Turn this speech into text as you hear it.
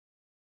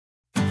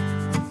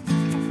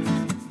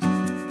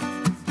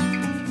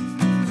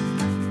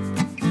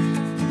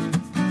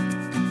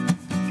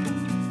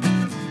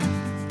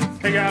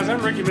Hey guys,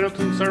 I'm Ricky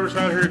Middleton, service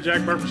right here at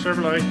Jack Burford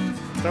Chevrolet.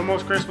 It's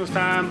almost Christmas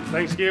time.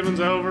 Thanksgiving's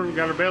over. We've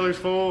got our bellies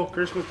full.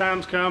 Christmas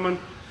time's coming.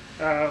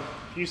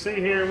 You see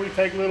here, we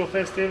take little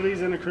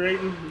festivities into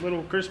creating a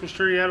little Christmas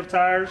tree out of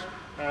tires.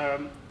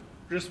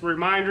 Just a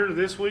reminder,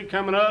 this week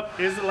coming up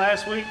is the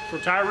last week for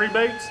tire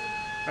rebates.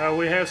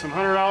 We have some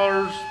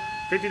 $100,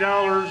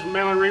 $50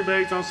 mail-in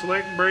rebates on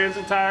select brands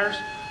and tires.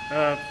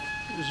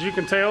 As you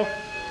can tell,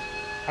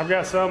 I've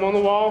got some on the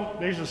wall.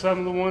 These are some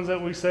of the ones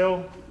that we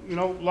sell, you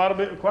know, quite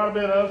a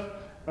bit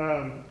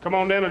of. Come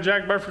on down to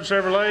Jack Burford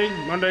Chevrolet,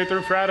 Monday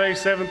through Friday,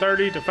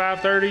 7:30 to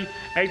 5:30,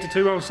 8 to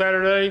 2 on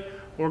Saturday,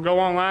 or go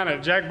online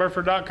at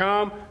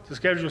jackburford.com to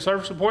schedule a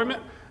service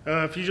appointment.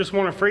 If you just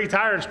want a free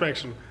tire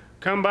inspection,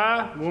 come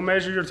by, we'll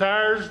measure your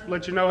tires,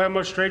 let you know how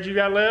much tread you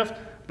got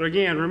left. But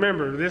again,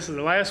 remember, this is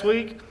the last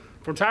week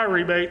for tire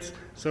rebates,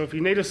 so if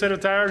you need a set of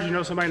tires, you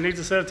know somebody needs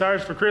a set of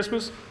tires for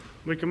Christmas,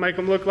 we can make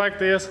them look like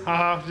this.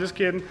 Haha, just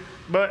kidding.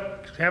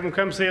 But have them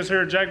come see us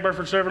here at Jack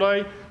Burford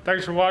Chevrolet.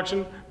 Thanks for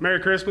watching. Merry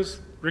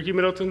Christmas. Ricky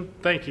Middleton,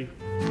 thank you.